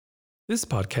This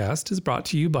podcast is brought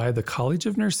to you by the College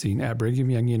of Nursing at Brigham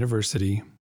Young University.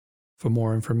 For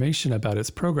more information about its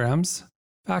programs,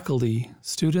 faculty,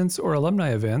 students, or alumni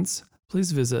events,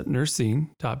 please visit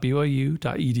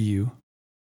nursing.byu.edu.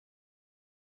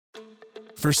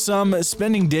 For some,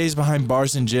 spending days behind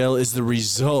bars in jail is the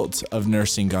result of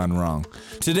nursing gone wrong.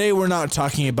 Today, we're not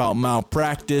talking about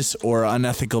malpractice or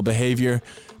unethical behavior,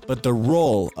 but the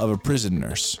role of a prison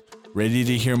nurse. Ready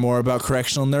to hear more about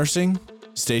correctional nursing?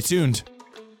 Stay tuned.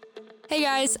 Hey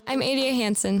guys, I'm Adia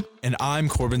Hansen. And I'm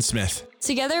Corbin Smith.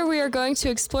 Together, we are going to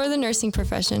explore the nursing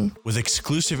profession With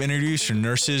exclusive interviews for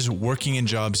nurses working in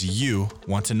jobs you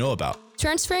want to know about.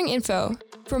 transferring info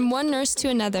from one nurse to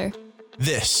another.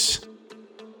 This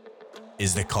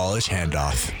is the College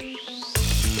Handoff.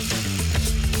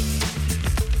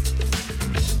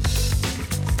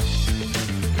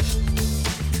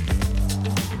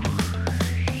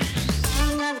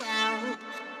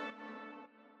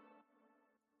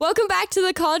 Welcome back to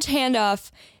the College Handoff.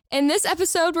 In this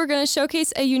episode, we're going to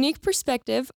showcase a unique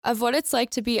perspective of what it's like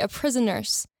to be a prison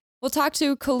nurse. We'll talk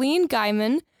to Colleen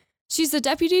Guymon. She's the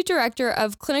Deputy Director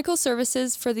of Clinical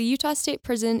Services for the Utah State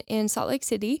Prison in Salt Lake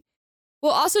City.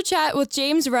 We'll also chat with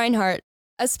James Reinhardt,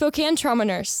 a Spokane trauma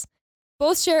nurse.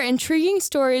 Both share intriguing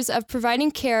stories of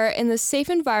providing care in the safe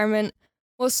environment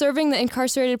while serving the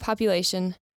incarcerated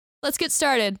population. Let's get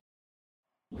started.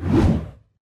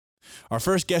 Our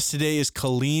first guest today is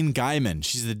Colleen Guymon.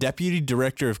 She's the Deputy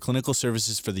Director of Clinical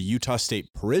Services for the Utah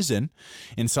State Prison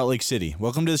in Salt Lake City.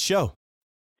 Welcome to the show.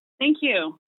 Thank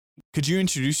you. Could you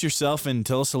introduce yourself and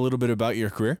tell us a little bit about your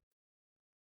career?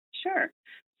 Sure.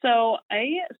 So I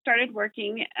started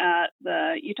working at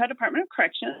the Utah Department of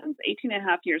Corrections 18 and a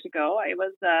half years ago. I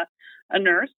was a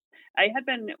nurse. I had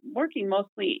been working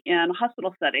mostly in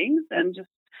hospital settings, and just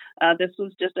this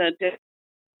was just a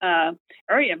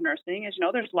area of nursing. As you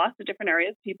know, there's lots of different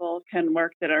areas people can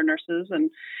work that are nurses,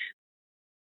 and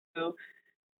so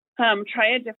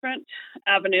try a different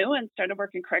avenue and started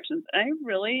working corrections. I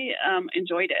really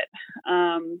enjoyed it.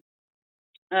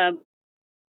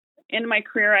 In my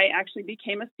career, I actually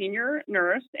became a senior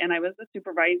nurse, and I was a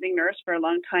supervising nurse for a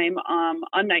long time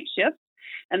on night shifts.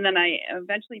 And then I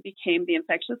eventually became the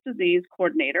infectious disease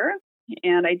coordinator,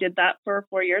 and I did that for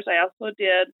 4 years. I also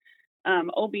did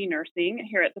OB nursing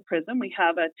here at the prison. We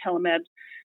have a telemed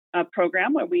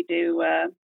program where we do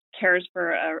cares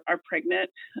for our pregnant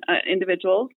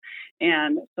individuals.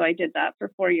 And so I did that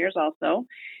for 4 years also.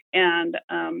 And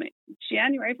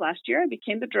January of last year, I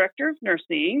became the director of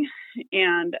nursing.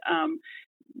 And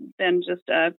then just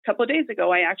a couple of days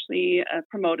ago, I actually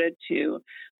promoted to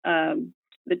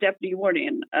the deputy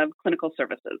warden of clinical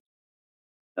services.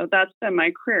 So that's been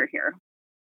my career here.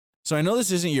 So I know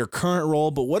this isn't your current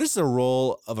role, but what is the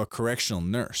role of a correctional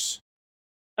nurse?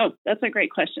 Oh, that's a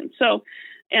great question. So,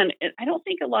 and I don't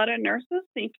think a lot of nurses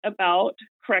think about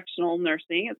correctional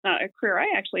nursing. It's not a career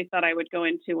I actually thought I would go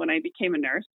into when I became a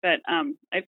nurse, but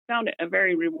I found it a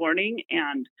very rewarding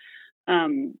and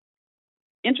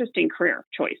interesting career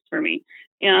choice for me.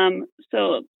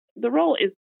 So the role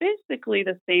is basically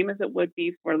the same as it would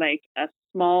be for like a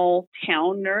small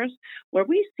town nurse, where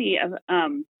we see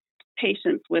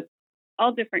patients with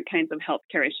all different kinds of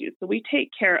healthcare issues. So we take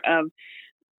care of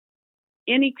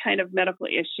any kind of medical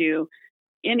issue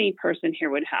any person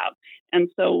here would have. And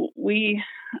so we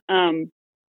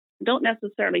don't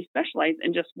necessarily specialize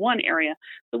in just one area.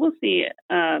 So we'll see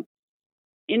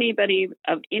anybody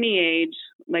of any age.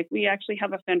 Like we actually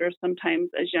have offenders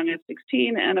sometimes as young as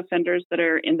 16 and offenders that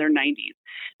are in their 90s.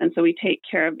 And so we take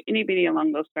care of anybody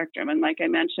along those spectrum. And like I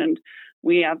mentioned,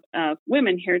 we have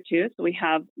women here too. So we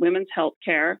have women's health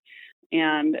care.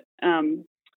 And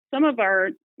some of our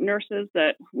nurses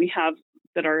that we have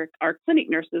that are our clinic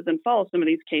nurses and follow some of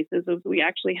these cases is we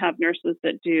actually have nurses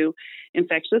that do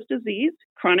infectious disease,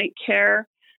 chronic care.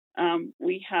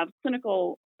 We have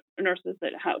clinical nurses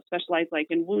that specialize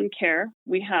like in wound care.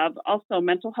 We have also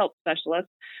mental health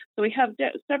specialists. So we have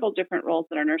several different roles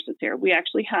that are nurses here. We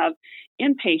actually have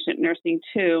inpatient nursing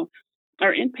too,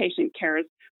 or inpatient cares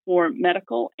for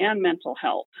medical and mental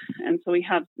health. And so we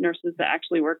have nurses that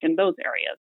actually work in those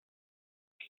areas.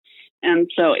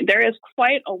 And so there is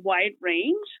quite a wide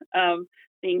range of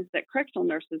things that correctional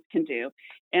nurses can do.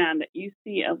 And you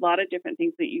see a lot of different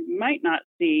things that you might not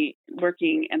see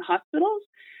working in hospitals,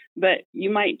 but you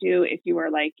might do if you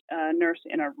were like a nurse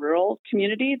in a rural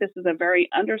community. This is a very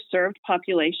underserved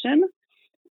population.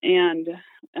 And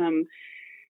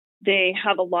they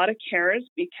have a lot of cares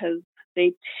because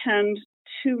they tend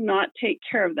to not take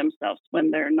care of themselves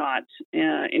when they're not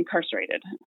incarcerated.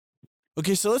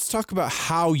 Okay, so let's talk about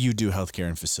how you do healthcare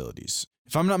in facilities.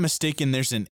 If I'm not mistaken,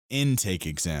 there's an intake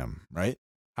exam, right?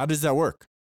 How does that work?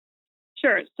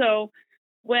 Sure. So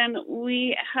when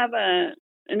we have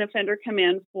an offender come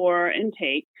in for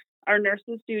intake, our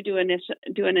nurses do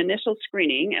an initial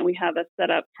screening, and we have a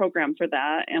set up program for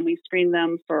that, and we screen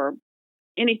them for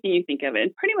anything you think of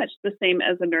it. Pretty much the same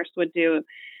as a nurse would do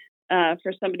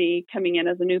for somebody coming in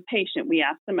as a new patient. We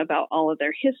ask them about all of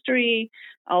their history,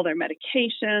 all their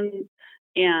medications,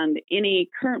 and any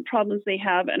current problems they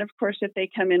have. And of course, if they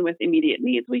come in with immediate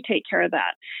needs, we take care of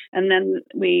that. And then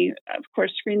we, of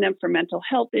course, screen them for mental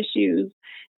health issues.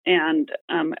 And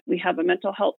we have a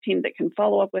mental health team that can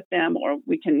follow up with them, or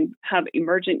we can have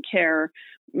emergent care,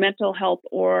 mental health,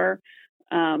 or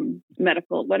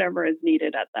medical, whatever is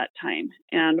needed at that time.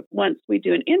 And once we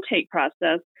do an intake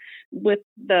process, with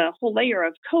the whole layer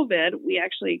of COVID, we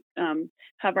actually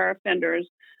have our offenders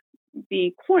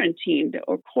be quarantined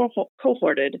or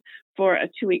cohorted for a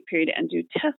 2-week period and do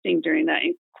testing during that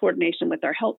in coordination with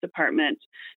our health department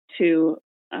to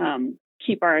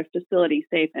keep our facility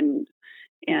safe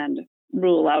and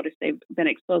rule out if they've been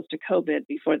exposed to COVID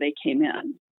before they came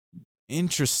in.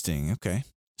 Interesting. Okay.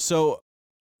 So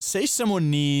say someone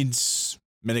needs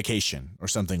medication or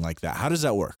something like that. How does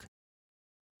that work?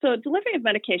 So delivery of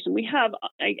medication, we have,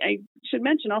 I should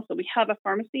mention also, we have a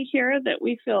pharmacy here that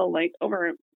we fill like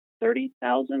over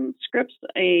 30,000 scripts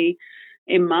a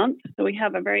month. So we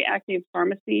have a very active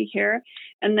pharmacy here.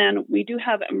 And then we do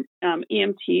have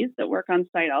EMTs that work on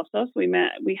site also. So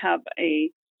we have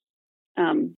a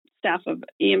staff of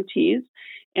EMTs,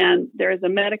 and there is a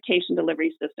medication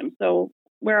delivery system. So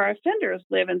where our offenders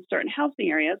live in certain housing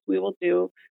areas, we will do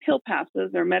pill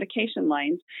passes or medication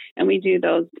lines, and we do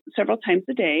those several times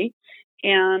a day.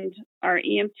 And our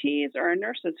EMTs or our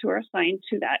nurses who are assigned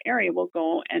to that area will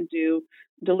go and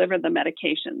deliver the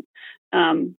medications,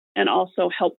 and also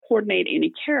help coordinate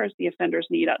any cares the offenders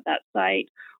need at that site.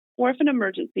 Or if an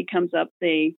emergency comes up,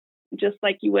 they, just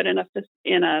like you would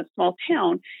in a small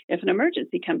town, if an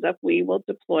emergency comes up, we will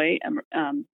deploy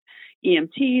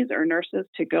EMTs or nurses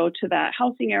to go to that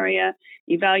housing area,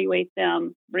 evaluate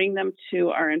them, bring them to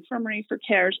our infirmary for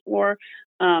cares, or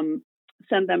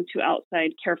send them to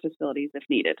outside care facilities if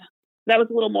needed. That was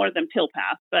a little more than pill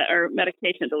pass, or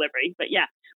medication delivery. But yeah,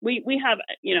 we have,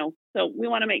 so we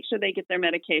want to make sure they get their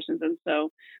medications. And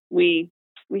so we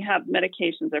have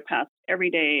medications are passed every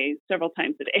day, several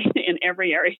times a day in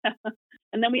every area.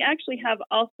 And then we actually have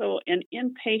also an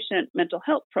inpatient mental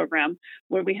health program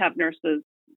where we have nurses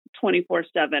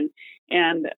 24/7,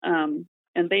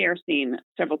 and they are seen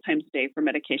several times a day for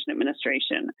medication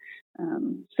administration,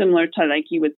 similar to like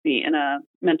you would see in a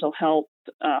mental health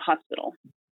hospital.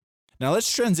 Now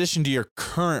let's transition to your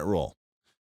current role.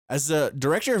 As the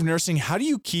director of nursing, how do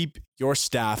you keep your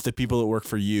staff, the people that work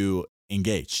for you,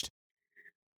 engaged?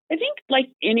 I think like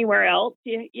anywhere else,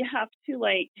 you have to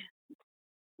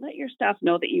let your staff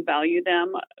know that you value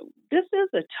them. This is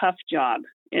a tough job,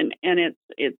 and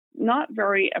it's not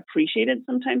very appreciated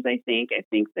sometimes. I think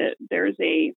that there's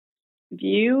a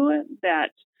view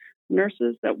that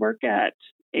nurses that work at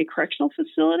a correctional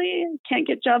facility can't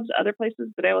get jobs other places,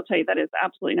 but I will tell you that is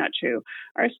absolutely not true.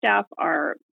 Our staff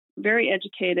are very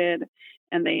educated,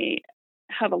 and they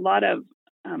have a lot of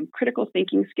critical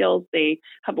thinking skills. They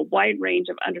have a wide range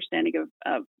of understanding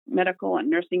of medical and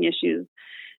nursing issues.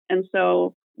 And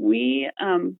so we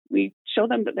show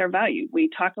them that they're valued. We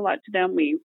talk a lot to them.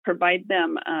 We provide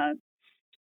them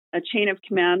a chain of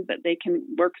command that they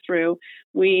can work through.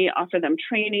 We offer them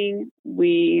training.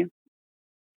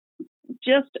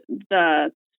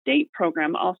 The state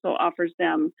program also offers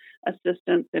them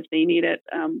assistance if they need it.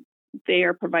 They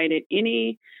are provided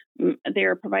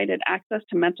access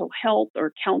to mental health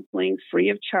or counseling free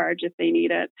of charge if they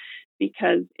need it,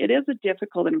 because it is a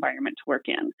difficult environment to work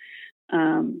in.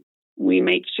 We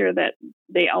make sure that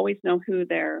they always know who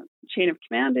their chain of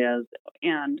command is,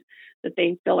 and that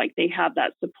they feel like they have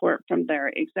that support from their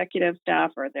executive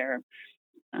staff or their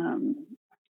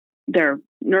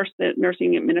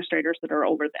nursing administrators that are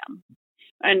over them.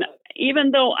 And even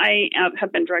though I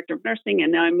have been director of nursing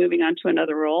and now I'm moving on to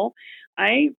another role,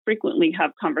 I frequently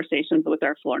have conversations with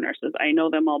our floor nurses. I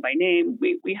know them all by name.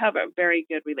 We have a very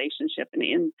good relationship,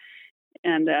 and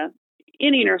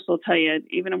any nurse will tell you,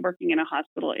 even in working in a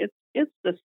hospital, it's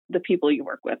the people you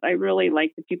work with. I really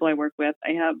like the people I work with.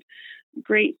 I have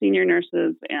great senior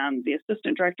nurses, and the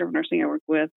assistant director of nursing I work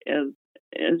with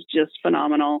is just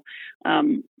phenomenal.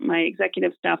 My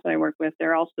executive staff that I work with,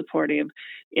 they're all supportive.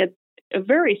 It's a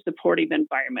very supportive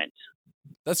environment.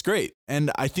 That's great.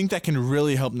 And I think that can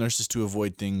really help nurses to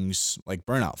avoid things like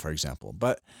burnout, for example.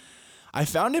 But I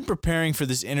found in preparing for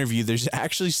this interview, there's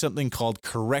actually something called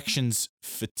corrections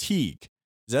fatigue.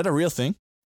 Is that a real thing?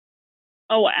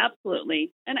 Oh,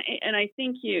 absolutely. And I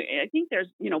think there's,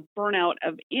 burnout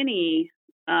of any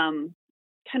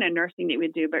kind of nursing that we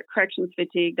do, but corrections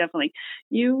fatigue, definitely.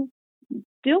 You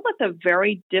deal with a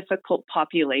very difficult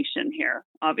population here,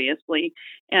 obviously,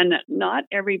 and not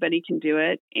everybody can do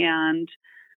it. And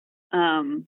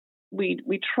we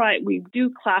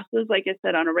do classes, like I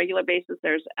said, on a regular basis.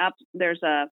 There's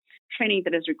a training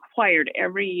that is required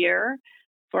every year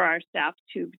for our staff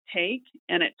to take,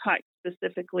 and it talks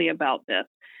specifically about this.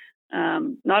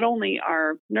 Not only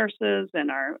our nurses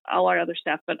and all our other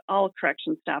staff, but all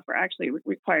correction staff are actually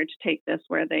required to take this,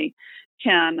 where they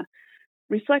can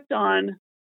reflect on,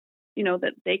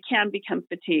 that they can become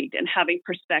fatigued, and having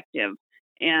perspective,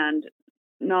 and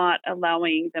not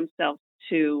allowing themselves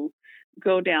to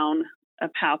go down a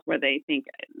path where they think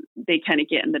they kind of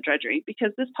get in the drudgery,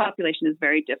 because this population is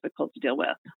very difficult to deal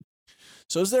with.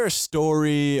 So is there a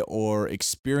story or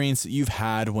experience that you've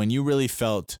had when you really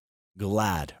felt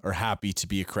glad or happy to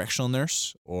be a correctional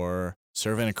nurse or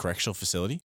serve in a correctional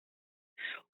facility?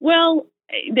 Well,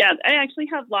 yeah, I actually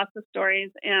have lots of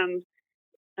stories, and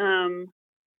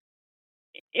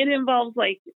it involves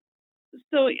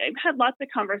so I've had lots of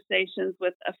conversations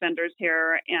with offenders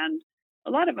here, and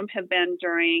a lot of them have been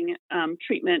during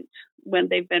treatment when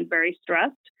they've been very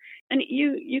stressed. And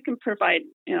you can provide,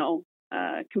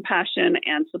 compassion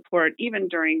and support even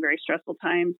during very stressful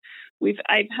times.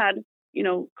 I've had,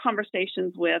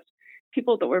 conversations with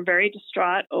people that were very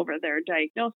distraught over their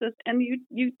diagnosis, and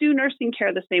you do nursing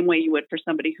care the same way you would for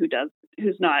somebody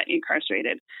who's not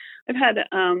incarcerated. I've had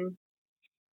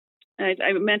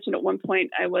I mentioned at one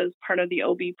point I was part of the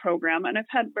OB program, and I've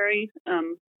had very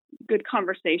good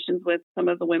conversations with some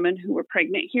of the women who were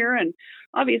pregnant here. And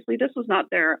obviously this was not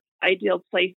their ideal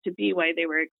place to be while they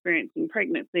were experiencing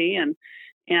pregnancy. And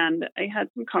I had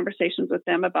some conversations with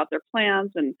them about their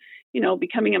plans and,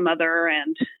 becoming a mother,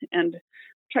 and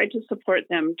tried to support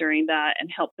them during that and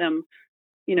help them,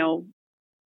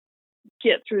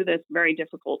 get through this very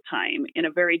difficult time in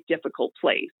a very difficult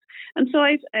place. And so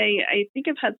I think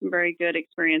I've had some very good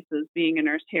experiences being a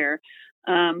nurse here.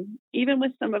 Even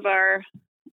with some of our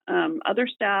other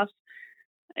staff,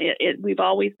 we've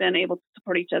always been able to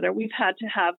support each other. We've had to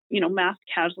have, mass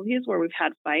casualties where we've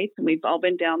had fights, and we've all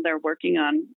been down there working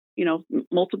on,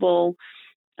 multiple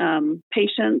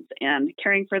patients and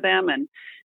caring for them,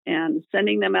 and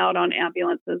sending them out on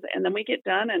ambulances. And then we get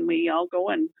done and we all go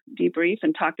and debrief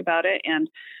and talk about it. And,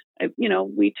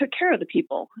 we took care of the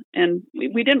people, and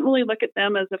we didn't really look at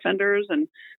them as offenders, and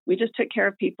we just took care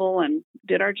of people and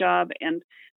did our job. And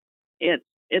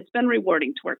it's been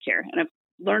rewarding to work here, and I've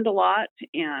learned a lot,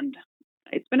 and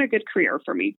it's been a good career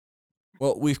for me.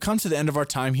 Well, we've come to the end of our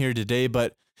time here today,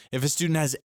 but if a student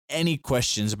has any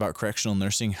questions about correctional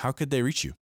nursing, how could they reach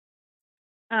you?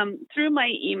 Through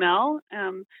my email.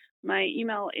 My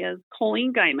email is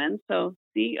Colleen Guymon, so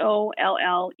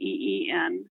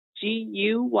COLLEEN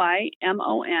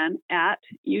GUYMON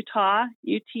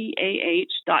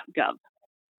 @utah.gov.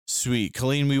 Sweet.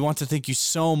 Colleen, we want to thank you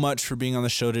so much for being on the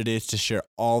show today to share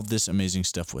all of this amazing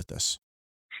stuff with us.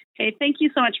 Hey, thank you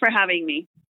so much for having me.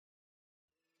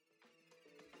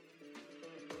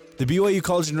 The BYU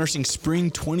College of Nursing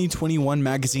Spring 2021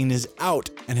 magazine is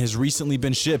out and has recently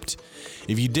been shipped.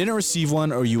 If you didn't receive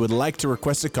one or you would like to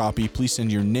request a copy, please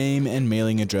send your name and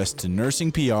mailing address to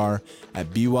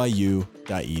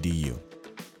nursingpr@byu.edu.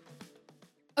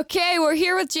 Okay, we're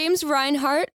here with James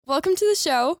Reinhardt. Welcome to the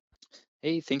show.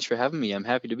 Hey, thanks for having me. I'm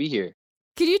happy to be here.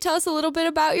 Could you tell us a little bit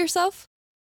about yourself?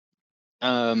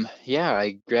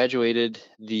 I graduated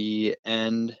the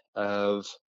end of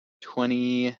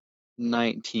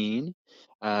 2019,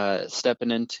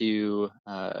 stepping into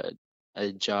a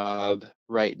job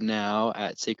right now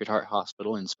at Sacred Heart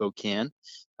Hospital in Spokane,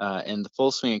 in the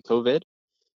full swing of COVID.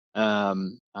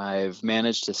 I've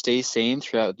managed to stay sane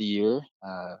throughout the year.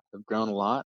 I've grown a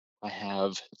lot. I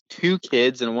have 2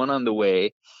 kids and one on the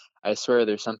way. I swear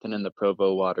there's something in the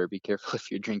Provo water. Be careful if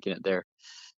you're drinking it there.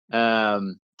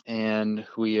 And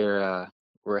we're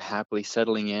happily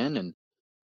settling in. And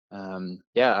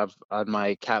I've on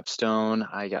my capstone,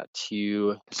 I got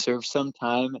to serve some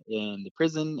time in the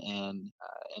prison and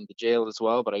in the jail as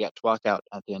well, but I got to walk out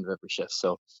at the end of every shift.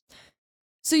 So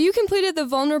you completed the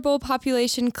Vulnerable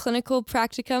Population Clinical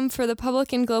Practicum for the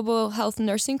Public and Global Health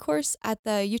Nursing course at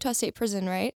the Utah State Prison,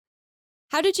 right?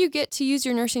 How did you get to use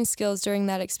your nursing skills during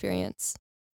that experience?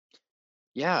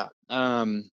 Yeah,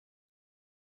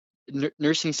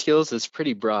 nursing skills is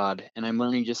pretty broad, and I'm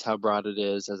learning just how broad it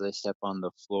is as I step on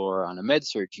the floor on a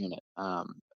med-surg unit,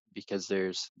 because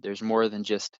there's more than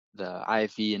just the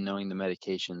IV and knowing the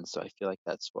medications. So I feel like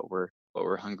that's what we're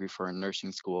hungry for in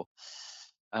nursing school.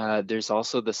 There's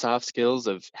also the soft skills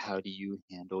of how do you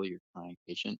handle your chronic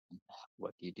patient, and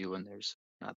what do you do when there's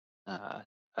not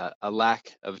a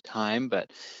lack of time,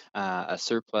 but a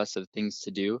surplus of things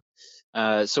to do.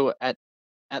 So at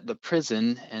the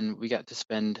prison, and we got to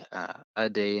spend a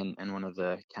day in one of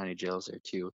the county jails there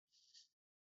too.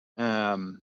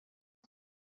 Um,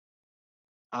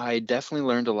 I definitely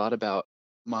learned a lot about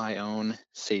my own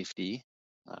safety,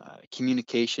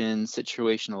 communication,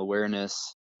 situational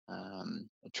awareness,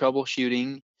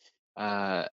 troubleshooting,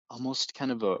 almost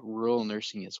kind of a rural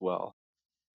nursing as well.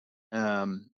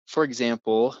 For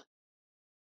example,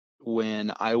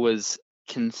 when I was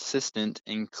consistent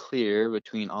and clear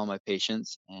between all my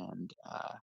patients, and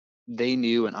they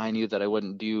knew and I knew that I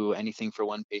wouldn't do anything for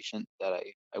one patient that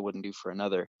I wouldn't do for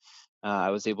another,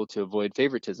 I was able to avoid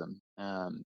favoritism,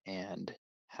 and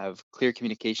have clear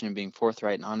communication and being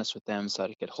forthright and honest with them so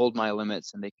that I could hold my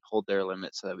limits and they could hold their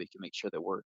limits so that we can make sure that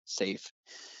we're safe.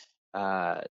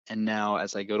 And now,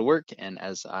 as I go to work and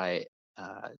as I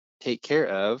uh, take care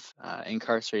of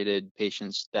incarcerated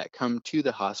patients that come to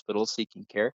the hospital seeking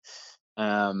care,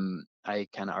 I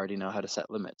kind of already know how to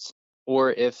set limits.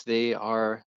 Or if they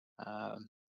are um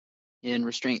in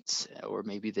restraints, or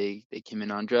maybe they came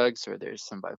in on drugs, or there's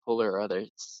some bipolar or other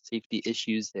safety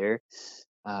issues there,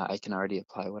 I can already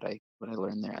apply what I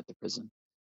learned there at the prison.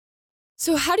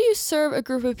 So, how do you serve a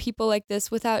group of people like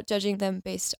this without judging them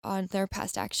based on their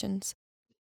past actions?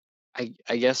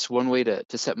 I guess one way to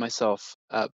set myself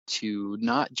up to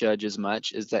not judge as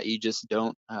much is that you just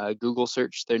don't Google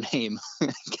search their name,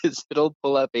 because it'll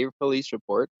pull up a police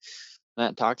report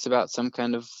that talks about some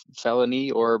kind of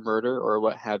felony or murder or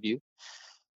what have you.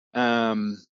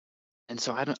 Um, and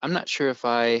so I'm not sure if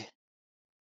I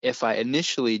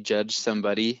initially judged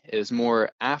somebody. It was more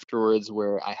afterwards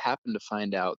where I happened to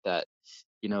find out that,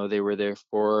 they were there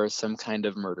for some kind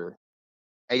of murder.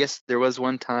 I guess there was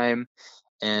one time,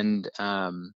 and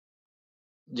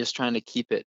just trying to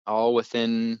keep it all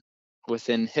within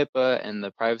HIPAA and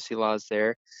the privacy laws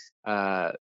there.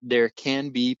 There can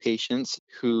be patients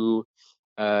who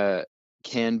uh,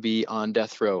 can be on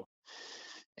death row,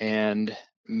 and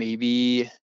maybe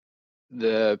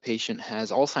the patient has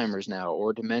Alzheimer's now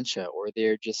or dementia, or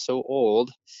they're just so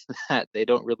old that they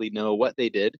don't really know what they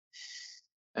did.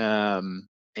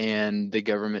 And the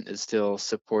government is still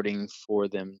supporting for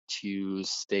them to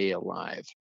stay alive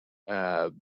uh,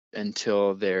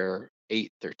 until their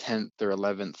 8th or 10th or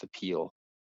 11th appeal.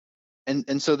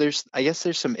 And so I guess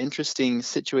there's some interesting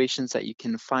situations that you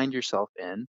can find yourself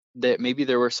in, that maybe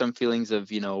there were some feelings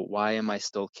of, why am I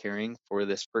still caring for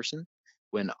this person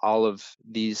when all of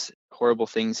these horrible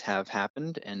things have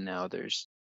happened, and now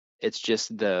it's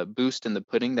just the boost in the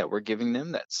pudding that we're giving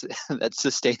them that's that's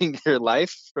sustaining their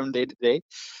life from day to day.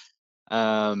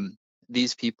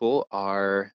 These people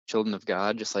are children of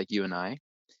God, just like you and I.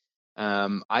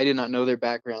 I did not know their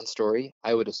background story.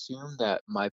 I would assume that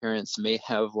my parents may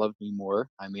have loved me more.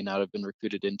 I may not have been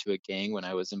recruited into a gang when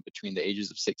I was in between the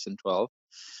ages of 6 and 12.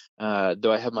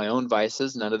 Though I have my own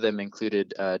vices, none of them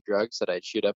included drugs that I'd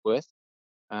shoot up with.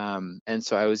 And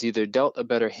so I was either dealt a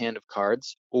better hand of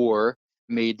cards or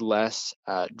made less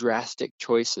drastic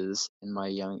choices in my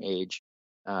young age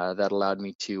that allowed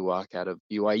me to walk out of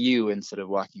BYU instead of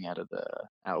walking out of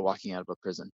a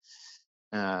prison.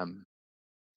 Um,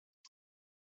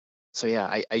 so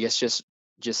yeah, I guess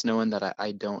just knowing that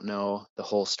I don't know the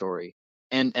whole story,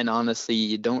 and honestly,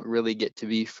 you don't really get to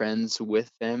be friends with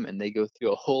them, and they go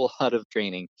through a whole lot of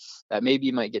training that maybe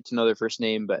you might get to know their first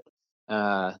name, but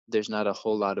there's not a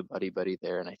whole lot of buddy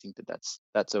there, and I think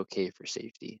that's okay for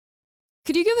safety.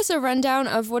 Could you give us a rundown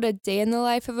of what a day in the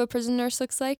life of a prison nurse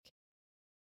looks like?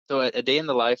 So a day in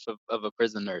the life of a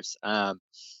prison nurse.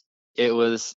 It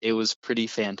was pretty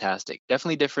fantastic.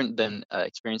 Definitely different than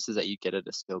experiences that you get at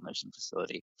a skilled nursing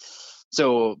facility.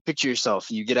 So picture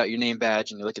yourself, you get out your name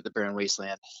badge and you look at the barren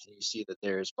wasteland, and you see that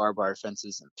there's barbed wire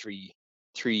fences and three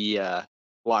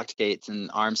locked gates and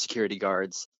armed security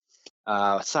guards,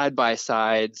 side by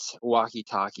sides, walkie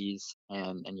talkies,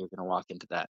 and you're gonna walk into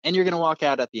that, and you're gonna walk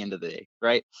out at the end of the day,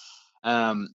 right?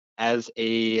 As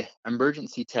a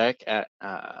emergency tech at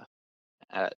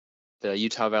the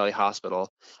Utah Valley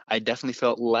Hospital, I definitely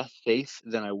felt less safe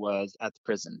than I was at the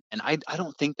prison. And I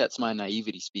don't think that's my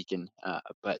naivety speaking,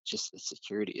 but just the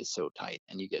security is so tight,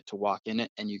 and you get to walk in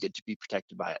it and you get to be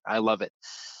protected by it. I love it.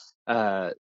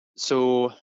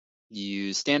 So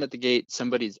you stand at the gate,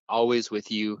 somebody's always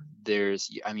with you.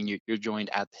 You're joined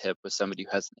at the hip with somebody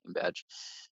who has a name badge.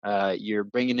 You're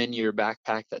bringing in your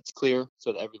backpack that's clear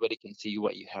so that everybody can see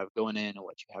what you have going in and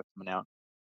what you have coming out.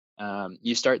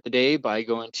 You start the day by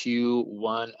going to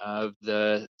one of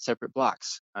the separate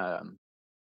blocks.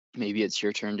 maybe it's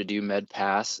your turn to do med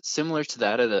pass, similar to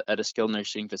that at a skilled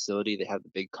nursing facility. They have the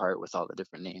big cart with all the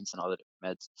different names and all the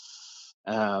different meds.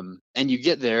 And you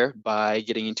get there by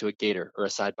getting into a gator or a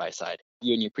side-by-side.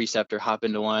 You and your preceptor hop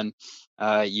into one.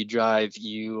 You drive,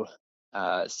 you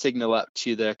signal up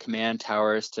to the command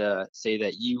towers to say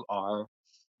that you are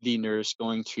the nurse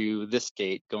going through this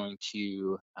gate, going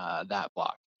to that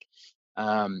block.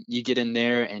 You get in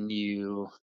there and you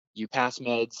pass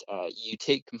meds. You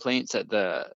take complaints that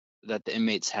the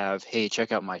inmates have. Hey,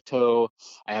 check out my toe.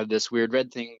 I have this weird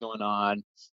red thing going on.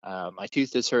 My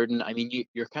tooth is hurting. I mean,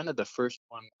 you're kind of the first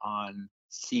one on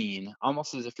scene,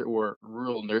 almost as if it were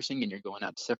rural nursing and you're going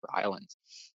out to separate islands.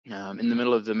 In the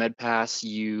middle of the med pass,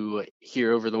 you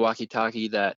hear over the walkie-talkie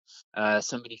that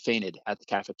somebody fainted at the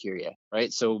cafeteria,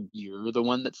 right? So you're the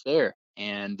one that's there,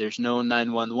 and there's no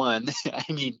 911. I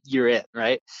mean, you're it,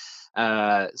 right?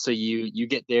 So you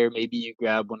get there. Maybe you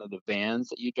grab one of the vans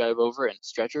that you drive over and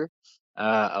stretcher,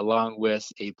 along with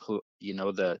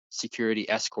the security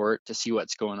escort to see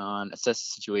what's going on, assess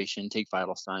the situation, take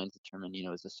vital signs, determine,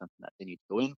 is this something that they need to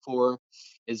go in for?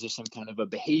 Is there some kind of a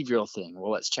behavioral thing?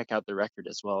 Well, let's check out the record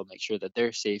as well, make sure that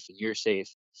they're safe and you're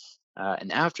safe.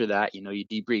 And after that, you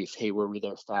debrief. Hey, were we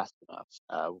there fast enough?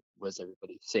 Was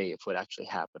everybody safe? What actually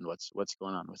happened? What's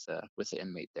going on with the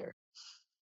inmate there?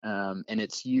 And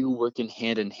it's you working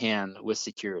hand in hand with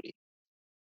security.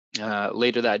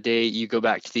 Later that day, you go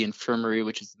back to the infirmary,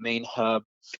 which is the main hub,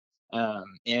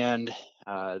 and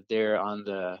there on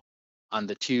the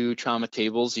two trauma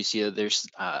tables, you see that there's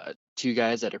two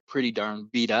guys that are pretty darn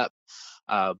beat up,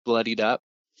 bloodied up,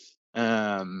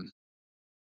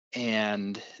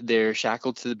 and they're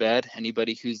shackled to the bed.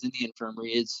 Anybody who's in the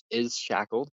infirmary is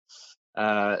shackled.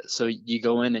 So you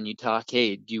go in and you talk.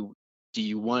 Hey, do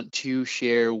you want to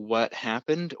share what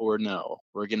happened or no?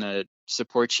 We're gonna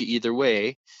support you either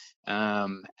way,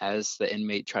 as the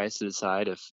inmate tries to decide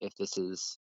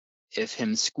if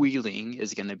him squealing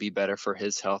is going to be better for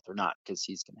his health or not, because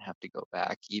he's going to have to go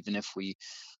back, even if we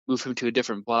move him to a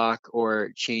different block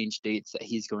or change dates that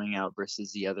he's going out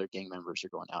versus the other gang members are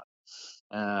going out.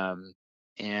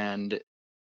 And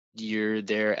you're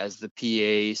there as the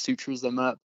PA sutures them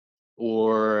up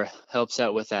or helps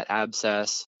out with that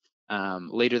abscess.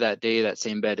 Later that day, that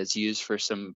same bed is used for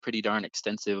some pretty darn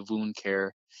extensive wound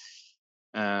care.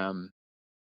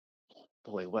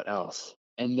 What else?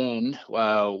 And then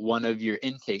one of your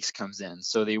intakes comes in.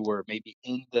 So they were maybe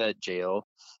in the jail,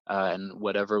 and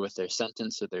whatever with their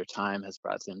sentence or their time has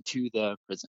brought them to the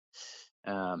prison.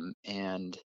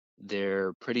 And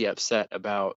they're pretty upset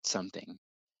about something.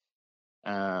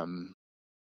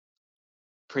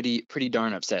 Pretty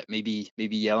darn upset. Maybe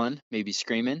yelling, maybe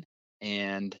screaming.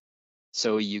 And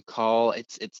so you call.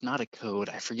 It's not a code.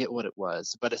 I forget what it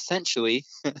was, but essentially,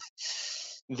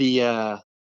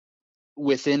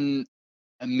 within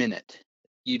a minute,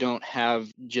 you don't have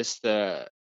just a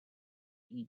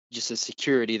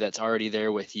security that's already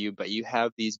there with you, but you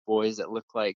have these boys that look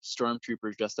like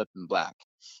stormtroopers dressed up in black,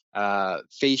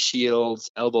 face shields,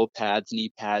 elbow pads,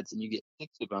 knee pads, and you get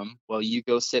 6 of them while you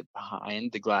go sit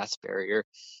behind the glass barrier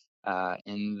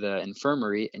in the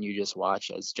infirmary, and you just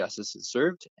watch as justice is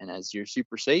served and as you're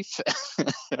super safe.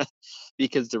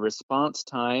 Because the response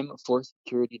time for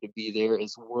security to be there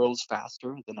is worlds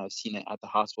faster than I've seen it at the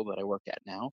hospital that I work at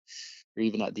now, or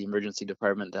even at the emergency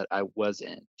department that I was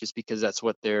in, just because that's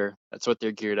what they're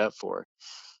geared up for.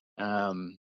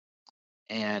 And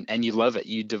you love it.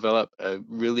 You develop a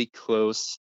really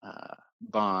close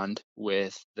bond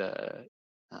with the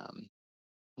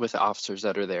officers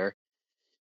that are there,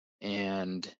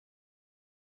 and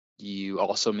you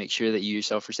also make sure that you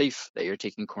yourself are safe, that you're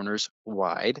taking corners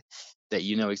wide, that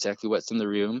you know exactly what's in the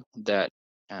room, that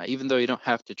even though you don't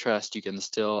have to trust, you can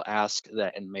still ask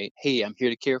that inmate, hey, I'm here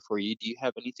to care for you. Do you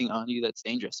have anything on you that's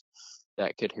dangerous,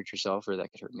 that could hurt yourself or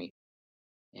that could hurt me?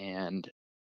 And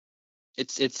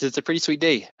it's a pretty sweet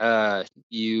day.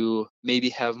 You maybe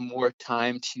have more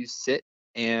time to sit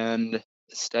and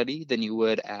study than you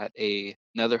would at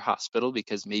another hospital,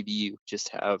 because maybe you just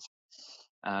have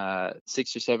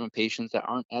 6 or 7 patients that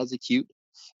aren't as acute.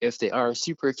 If they are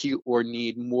super acute or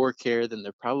need more care, then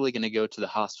they're probably going to go to the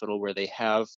hospital where they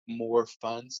have more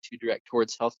funds to direct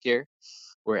towards healthcare,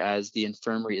 whereas the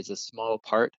infirmary is a small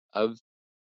part of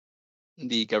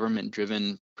the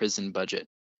government-driven prison budget.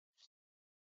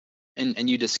 And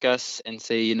you discuss and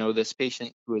say, this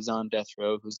patient who is on death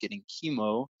row, who's getting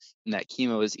chemo, and that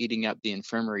chemo is eating up the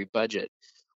infirmary budget.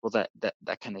 Well,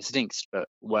 that kind of stinks, but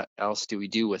what else do we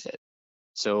do with it?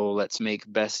 So let's make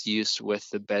best use with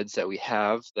the beds that we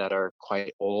have that are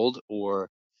quite old, or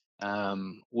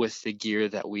with the gear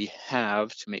that we have,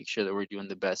 to make sure that we're doing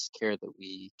the best care that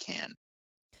we can.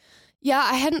 Yeah,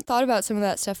 I hadn't thought about some of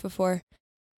that stuff before.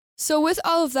 So with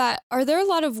all of that, are there a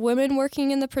lot of women working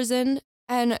in the prison?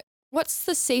 And what's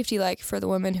the safety like for the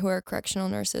women who are correctional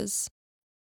nurses?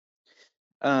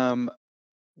 Um,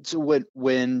 so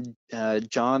when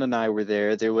John and I were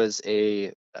there, there was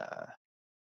a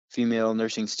female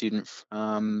nursing student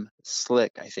from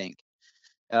Slick, I think.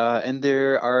 And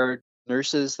there are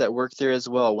nurses that work there as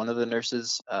well. One of the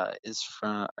nurses is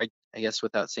from, I guess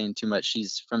without saying too much,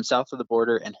 she's from south of the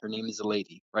border, and her name is a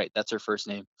lady, right? That's her first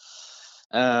name.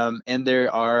 And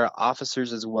there are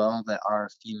officers as well that are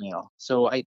female. So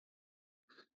I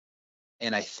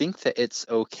think that it's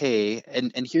okay.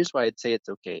 And here's why I'd say it's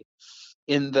okay.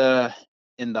 In the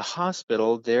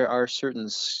hospital, there are certain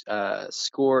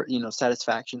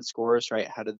satisfaction scores, right?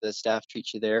 How did the staff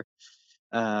treat you there?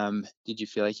 Did you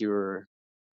feel like your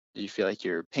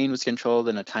pain was controlled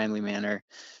in a timely manner?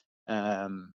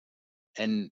 Um,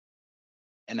 and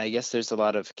I guess there's a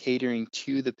lot of catering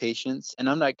to the patients. And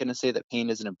I'm not going to say that pain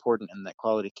isn't important and that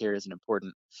quality care isn't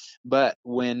important, but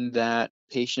when that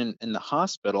patient in the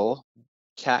hospital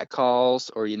catcalls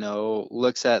or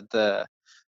looks at the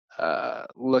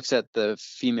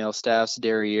female staff's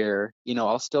derriere,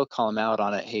 I'll still call them out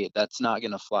on it. Hey, that's not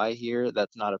going to fly here.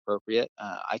 That's not appropriate.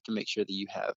 I can make sure that you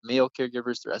have male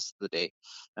caregivers the rest of the day,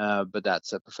 but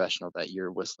that's a professional that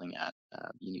you're whistling at.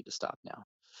 You need to stop now.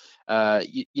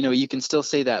 You can still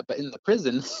say that, but in the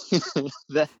prison,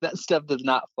 that stuff does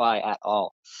not fly at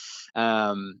all.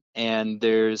 And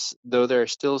there are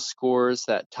still scores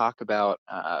that talk about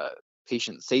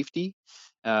patient safety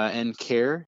and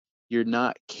care. You're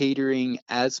not catering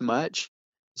as much,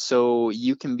 so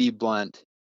you can be blunt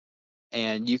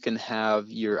and you can have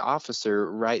your officer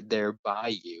right there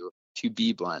by you to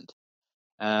be blunt.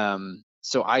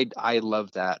 So I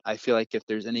love that. I feel like if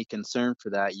there's any concern for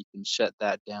that, you can shut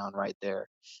that down right there.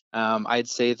 I'd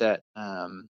say that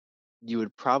you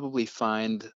would probably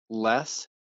find less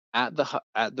at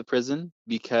the prison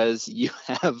because you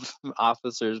have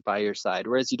officers by your side,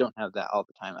 whereas you don't have that all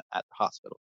the time at the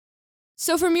hospital.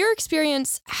 So from your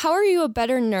experience, how are you a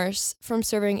better nurse from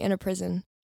serving in a prison?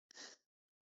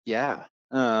 Yeah.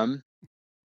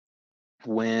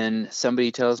 When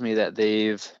somebody tells me that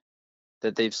they've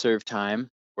served time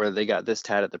or they got this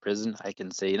tat at the prison, I can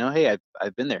say, hey,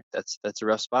 I've been there. That's a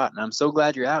rough spot, and I'm so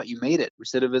glad you're out. You made it.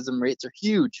 Recidivism rates are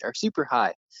huge, are super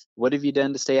high. What have you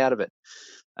done to stay out of it?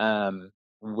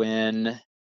 When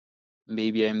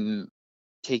maybe I'm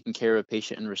taking care of a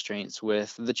patient in restraints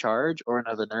with the charge or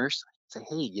another nurse, I say,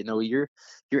 hey,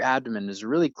 your abdomen is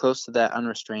really close to that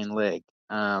unrestrained leg.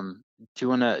 Do you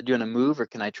wanna move, or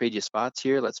can I trade you spots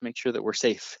here? Let's make sure that we're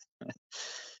safe.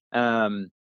 I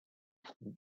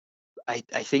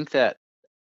think that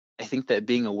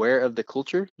being aware of the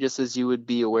culture, just as you would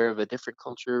be aware of a different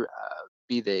culture,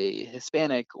 be they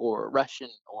Hispanic or Russian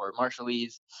or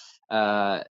Marshallese,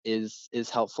 is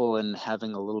helpful in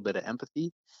having a little bit of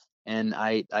empathy. And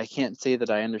I can't say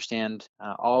that I understand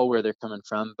all where they're coming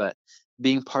from, but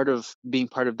being part of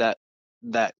that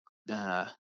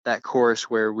course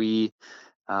where we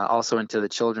also went to the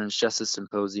Children's Justice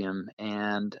Symposium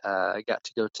and I got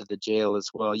to go to the jail as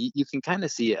well. You can kind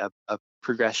of see a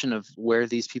progression of where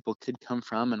these people could come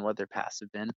from and what their past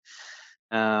have been.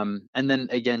 And then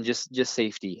again, just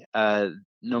safety.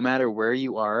 No matter where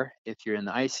you are, if you're in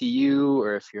the ICU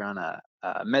or if you're on a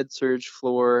med surg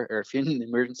floor or if you're in the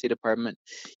emergency department,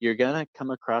 you're gonna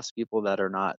come across people that are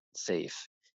not safe.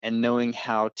 And knowing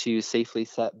how to safely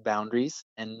set boundaries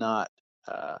and not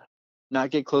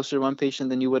get closer to one patient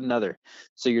than you would another.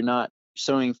 So you're not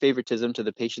showing favoritism to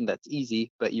the patient that's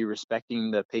easy, but you're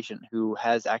respecting the patient who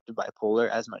has active bipolar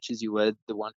as much as you would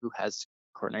the one who has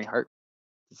coronary heart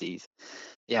disease.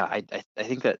 Yeah, I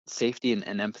think that safety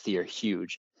and empathy are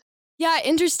huge. Yeah,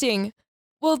 interesting.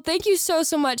 Well, thank you so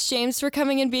much, James, for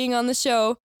coming and being on the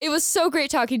show. It was so great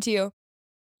talking to you.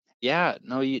 Yeah,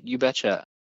 no, you betcha.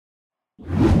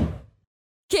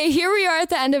 Okay, here we are at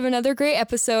the end of another great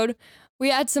episode. We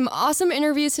had some awesome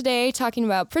interviews today talking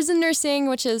about prison nursing,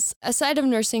 which is a side of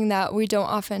nursing that we don't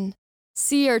often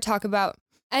see or talk about.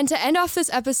 And to end off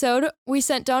this episode, we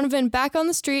sent Donovan back on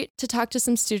the street to talk to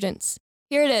some students.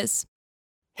 Here it is.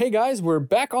 Hey guys, we're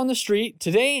back on the street.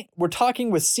 Today, we're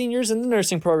talking with seniors in the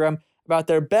nursing program about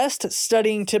their best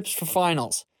studying tips for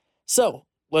finals. So,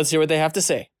 let's hear what they have to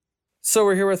say. So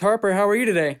we're here with Harper. How are you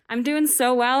today? I'm doing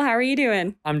so well. How are you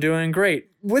doing? I'm doing great.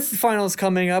 With the finals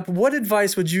coming up, what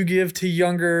advice would you give to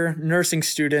younger nursing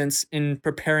students in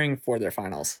preparing for their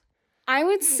finals? I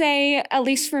would say, at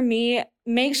least for me,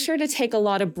 make sure to take a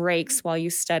lot of breaks while you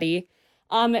study.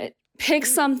 Pick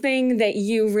something that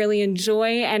you really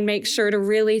enjoy and make sure to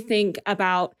really think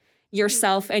about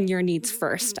yourself and your needs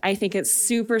first. I think it's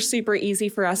super, super easy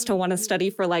for us to want to study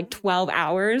for like 12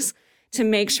 hours to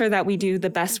make sure that we do the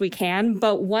best we can.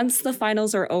 But once the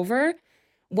finals are over,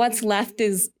 what's left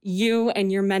is you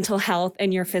and your mental health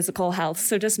and your physical health.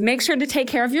 So just make sure to take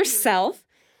care of yourself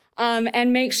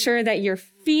and make sure that you're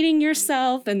feeding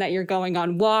yourself and that you're going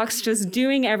on walks, just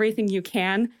doing everything you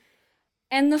can.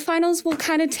 And the finals will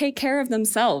kind of take care of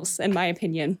themselves, in my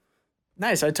opinion.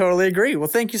 Nice. I totally agree. Well,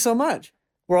 thank you so much.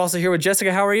 We're also here with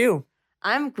Jessica. How are you?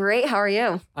 I'm great. How are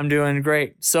you? I'm doing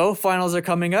great. So finals are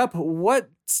coming up. What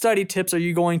study tips are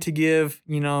you going to give,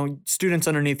 students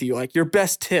underneath you? Like your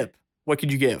best tip, what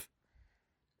could you give?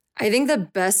 I think the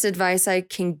best advice I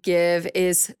can give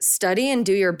is study and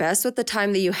do your best with the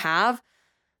time that you have.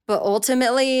 But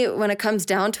ultimately, when it comes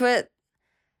down to it,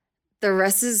 the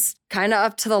rest is kind of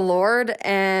up to the Lord.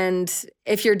 And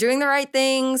if you're doing the right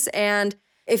things and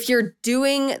if you're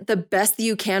doing the best that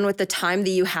you can with the time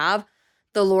that you have,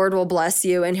 the Lord will bless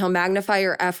you and he'll magnify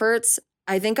your efforts.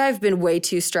 I think I've been way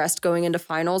too stressed going into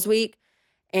finals week,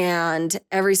 and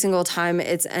every single time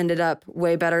it's ended up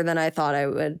way better than I thought I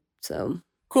would. So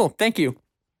cool. Thank you.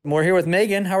 We're here with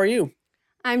Megan. How are you?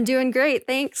 I'm doing great.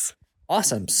 Thanks.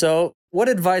 Awesome. So what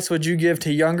advice would you give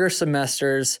to younger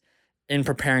semesters in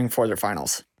preparing for their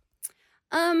finals?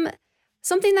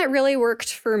 Something that really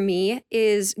worked for me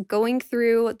is going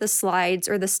through the slides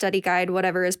or the study guide,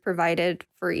 whatever is provided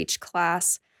for each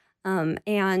class,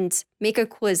 and make a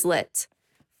Quizlet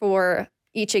for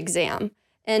each exam.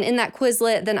 And in that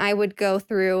Quizlet, then I would go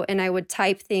through and I would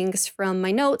type things from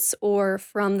my notes or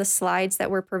from the slides that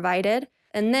were provided.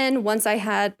 And then once I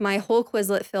had my whole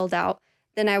Quizlet filled out,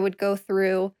 then I would go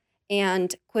through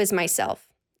and quiz myself.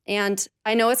 And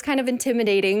I know it's kind of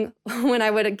intimidating when I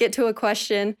would get to a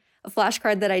question, a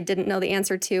flashcard that I didn't know the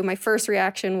answer to. My first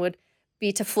reaction would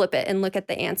be to flip it and look at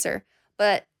the answer.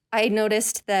 But I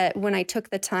noticed that when I took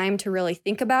the time to really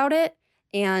think about it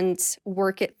and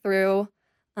work it through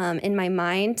in my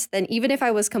mind, then even if I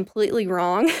was completely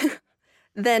wrong,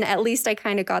 then at least I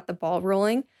kind of got the ball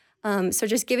rolling. So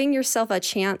just giving yourself a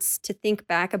chance to think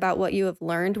back about what you have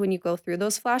learned when you go through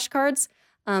those flashcards.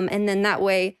 And then that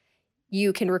way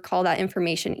you can recall that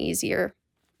information easier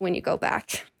when you go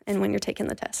back and when you're taking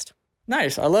the test.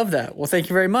 Nice. I love that. Well, thank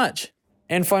you very much.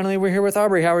 And finally, we're here with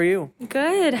Aubrey. How are you?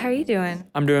 Good. How are you doing?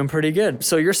 I'm doing pretty good.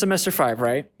 So you're semester 5,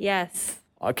 right? Yes.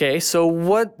 Okay. So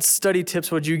what study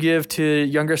tips would you give to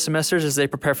younger semesters as they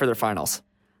prepare for their finals?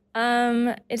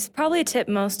 It's probably a tip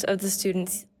most of the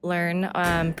students learn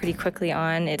pretty quickly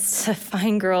on. It's to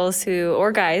find girls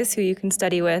or guys who you can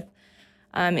study with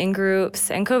in groups.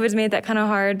 And COVID's made that kind of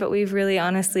hard, but we've really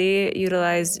honestly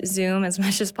utilized Zoom as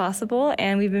much as possible.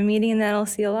 And we've been meeting in the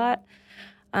LLC a lot.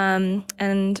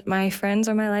 And my friends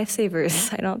are my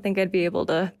lifesavers. I don't think I'd be able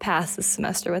to pass this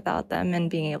semester without them and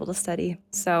being able to study.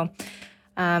 So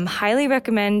highly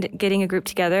recommend getting a group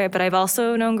together. But I've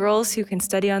also known girls who can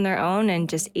study on their own and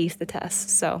just ace the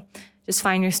tests. So just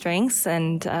find your strengths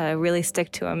and really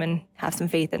stick to them and have some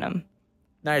faith in them.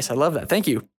 Nice. I love that. Thank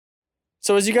you.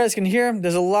 So as you guys can hear,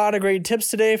 there's a lot of great tips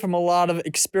today from a lot of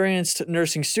experienced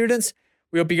nursing students.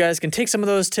 We hope you guys can take some of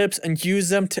those tips and use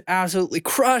them to absolutely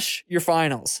crush your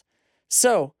finals.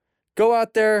 So go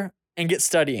out there and get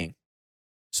studying.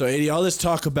 So, Adi, all this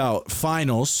talk about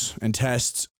finals and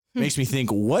tests makes me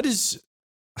think, what is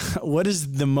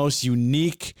the most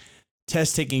unique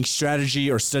test-taking strategy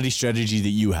or study strategy that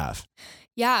you have?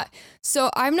 Yeah,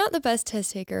 so I'm not the best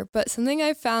test taker, but something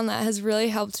I've found that has really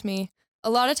helped me. A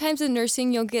lot of times in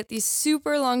nursing, you'll get these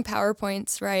super long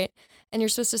PowerPoints, right? And you're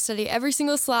supposed to study every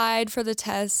single slide for the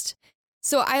test.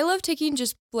 So I love taking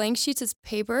just blank sheets of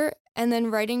paper and then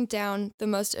writing down the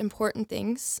most important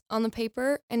things on the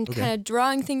paper and kind of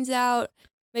drawing things out,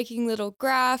 making little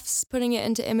graphs, putting it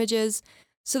into images,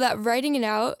 so that writing it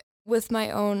out with my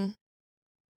own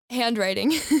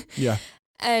handwriting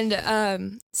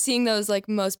and seeing those like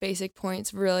most basic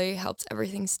points really helps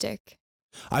everything stick.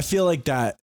 I feel like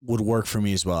that would work for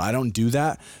me as well. I don't do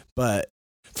that, but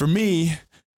for me,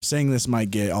 saying this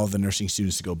might get all the nursing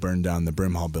students to go burn down the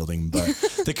Brim Hall building, but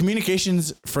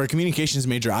for a communications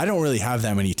major, I don't really have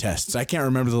that many tests. I can't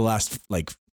remember the last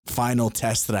final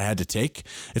test that I had to take.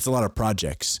 It's a lot of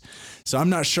projects. So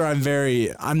I'm not sure I'm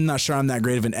that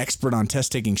great of an expert on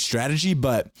test taking strategy,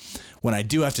 but when I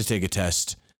do have to take a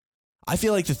test, I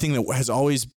feel like the thing that has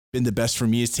always been the best for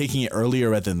me is taking it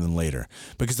earlier rather than later,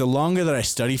 because the longer that I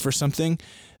study for something,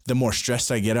 the more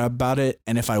stressed I get about it.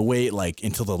 And if I wait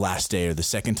until the last day or the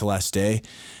second to last day,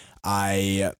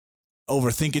 I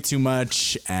overthink it too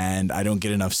much and I don't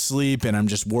get enough sleep and I'm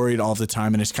just worried all the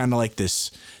time. And it's kind of like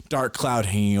this dark cloud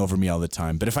hanging over me all the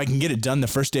time. But if I can get it done the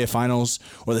first day of finals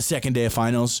or the second day of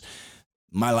finals,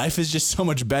 my life is just so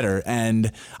much better.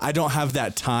 And I don't have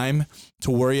that time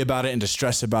to worry about it and to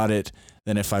stress about it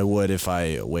than if I would if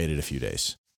I waited a few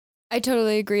days. I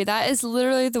totally agree. That is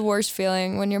literally the worst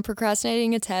feeling when you're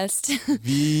procrastinating a test.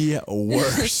 The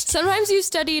worst. Sometimes you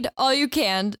studied all you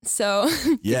can, so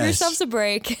give yourselves a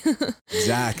break.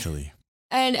 Exactly.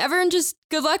 And everyone, just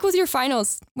good luck with your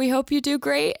finals. We hope you do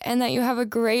great and that you have a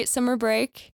great summer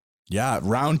break. Yeah,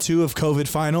 round 2 of COVID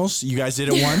finals. You guys did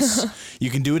it once. You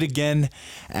can do it again.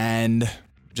 And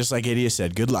just like Adia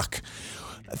said, good luck.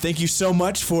 Thank you so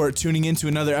much for tuning in to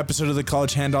another episode of the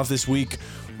College Handoff this week.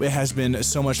 It has been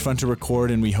so much fun to record,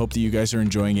 and we hope that you guys are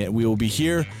enjoying it. We will be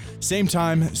here, same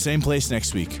time, same place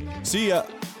next week. See ya.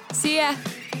 See ya.